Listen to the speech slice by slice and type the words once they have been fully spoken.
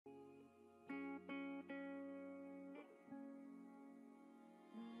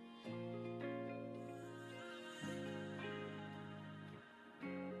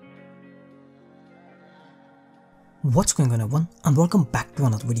What's going on everyone, and welcome back to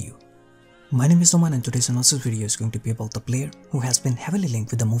another video. My name is Noman and today's analysis video is going to be about the player who has been heavily linked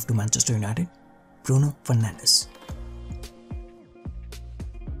with the move to Manchester United, Bruno Fernandes.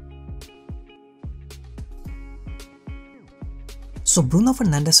 So Bruno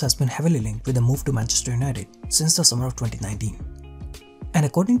Fernandes has been heavily linked with the move to Manchester United since the summer of 2019. And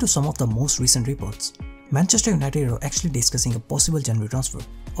according to some of the most recent reports, Manchester United are actually discussing a possible January transfer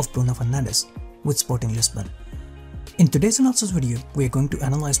of Bruno Fernandes with Sorting Lisbon. In today's analysis video, we are going to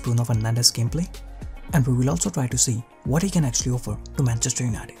analyze Bruno Fernandes' gameplay, and we will also try to see what he can actually offer to Manchester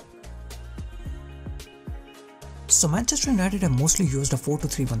United. So Manchester United have mostly used a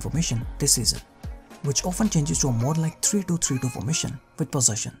 4-2-3-1 formation this season, which often changes to a more like 3-2-3-2 formation with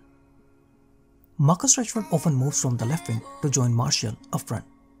possession. Marcus Rashford often moves from the left wing to join Martial up front,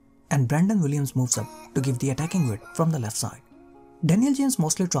 and Brandon Williams moves up to give the attacking width from the left side. Daniel James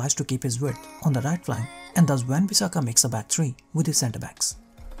mostly tries to keep his width on the right flank, and thus Wan-Bissaka makes a back three with his centre-backs.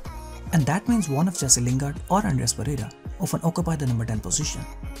 And that means one of Jesse Lingard or Andreas Pereira often occupy the number 10 position.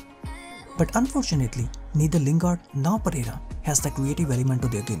 But unfortunately, neither Lingard nor Pereira has the creative element to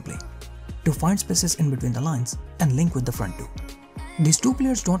their gameplay to find spaces in between the lines and link with the front two. These two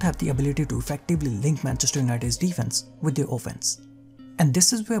players don't have the ability to effectively link Manchester United's defense with their offense. And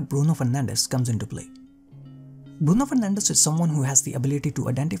this is where Bruno Fernandes comes into play. Bruno Fernandes is someone who has the ability to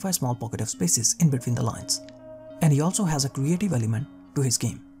identify small pockets of spaces in between the lines, and he also has a creative element to his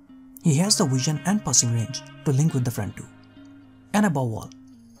game. He has the vision and passing range to link with the front two. And above all,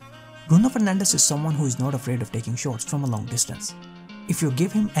 Bruno Fernandes is someone who is not afraid of taking shots from a long distance. If you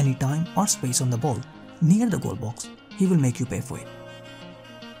give him any time or space on the ball near the goal box, he will make you pay for it.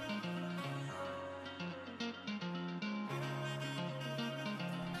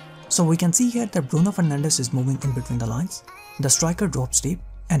 So we can see here that Bruno Fernandes is moving in between the lines, the striker drops deep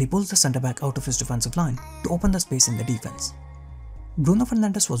and he pulls the centre-back out of his defensive line to open the space in the defense. Bruno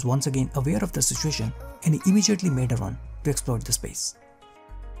Fernandes was once again aware of the situation and he immediately made a run to exploit the space.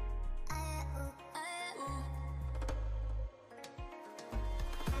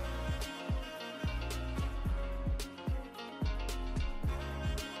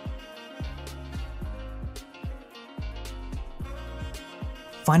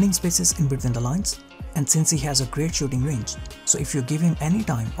 Finding spaces in between the lines, and since he has a great shooting range, so if you give him any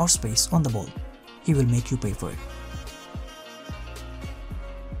time or space on the ball, he will make you pay for it.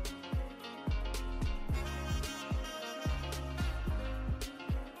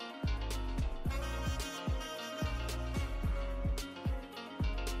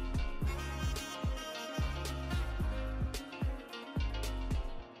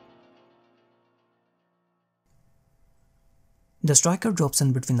 The striker drops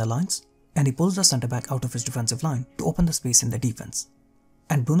in between the lines and he pulls the centre-back out of his defensive line to open the space in the defense.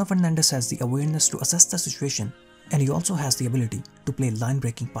 And Bruno Fernandes has the awareness to assess the situation, and he also has the ability to play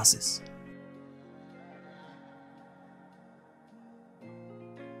line-breaking passes.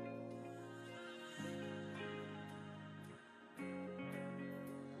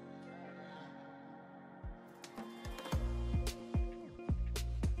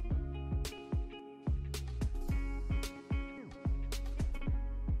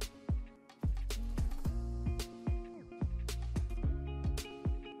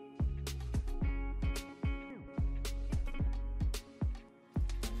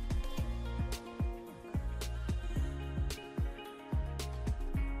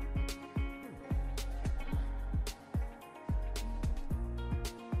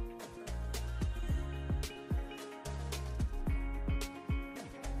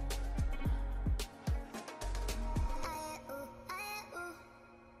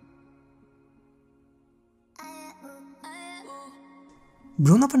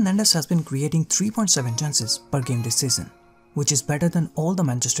 Bruno Fernandes has been creating 3.7 chances per game this season, which is better than all the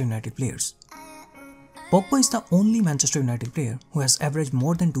Manchester United players. Pogba is the only Manchester United player who has averaged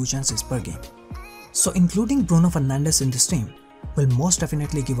more than 2 chances per game. So including Bruno Fernandes in this team will most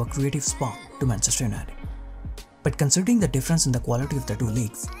definitely give a creative spark to Manchester United. But considering the difference in the quality of the two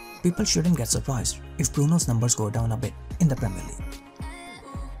leagues, people shouldn't get surprised if Bruno's numbers go down a bit in the Premier League.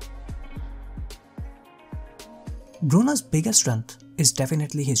 Bruno's biggest strength is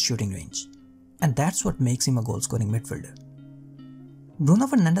definitely his shooting range, and that's what makes him a goal-scoring midfielder. Bruno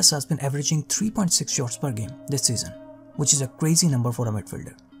Fernandes has been averaging 3.6 shots per game this season, which is a crazy number for a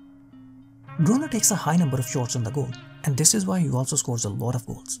midfielder. Bruno takes a high number of shots on the goal, and this is why he also scores a lot of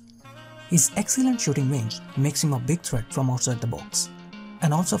goals. His excellent shooting range makes him a big threat from outside the box,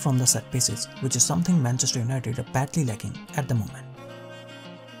 and also from the set pieces, which is something Manchester United are badly lacking at the moment.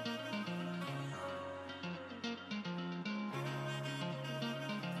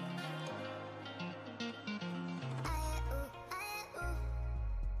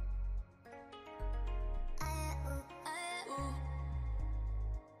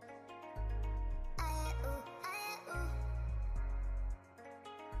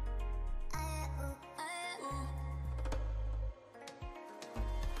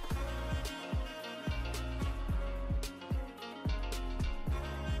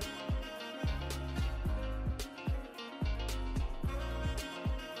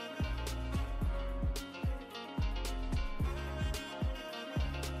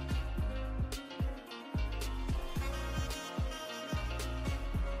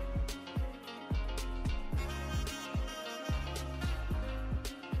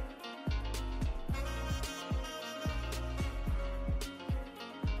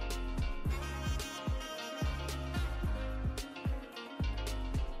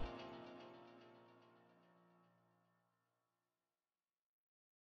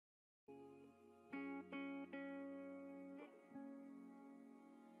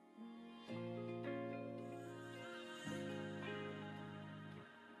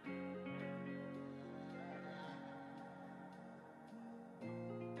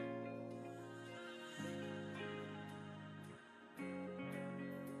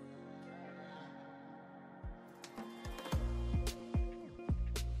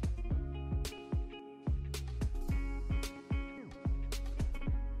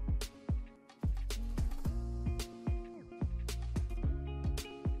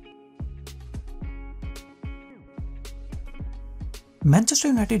 Manchester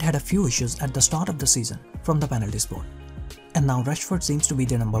United had a few issues at the start of the season from the penalty spot, and now Rashford seems to be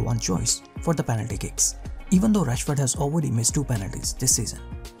their number one choice for the penalty kicks, even though Rashford has already missed 2 penalties this season.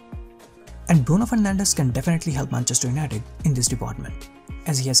 And Bruno Fernandes can definitely help Manchester United in this department,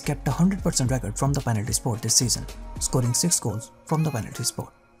 as he has kept a 100% record from the penalty spot this season, scoring 6 goals from the penalty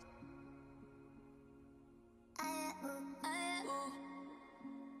spot.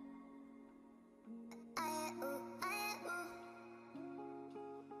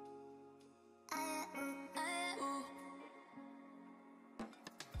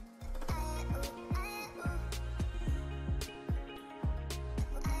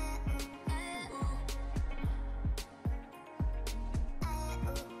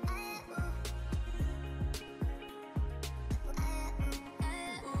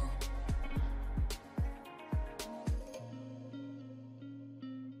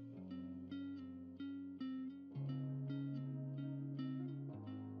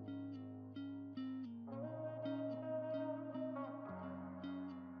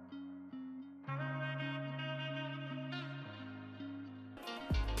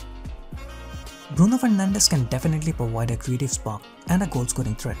 Bruno Fernandes can definitely provide a creative spark and a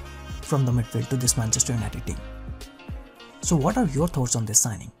goal-scoring threat from the midfield to this Manchester United team. So what are your thoughts on this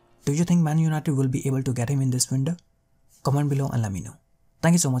signing? Do you think Man United will be able to get him in this window? Comment below and let me know.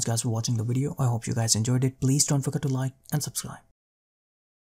 Thank you so much guys for watching the video. I hope you guys enjoyed it. Please don't forget to like and subscribe.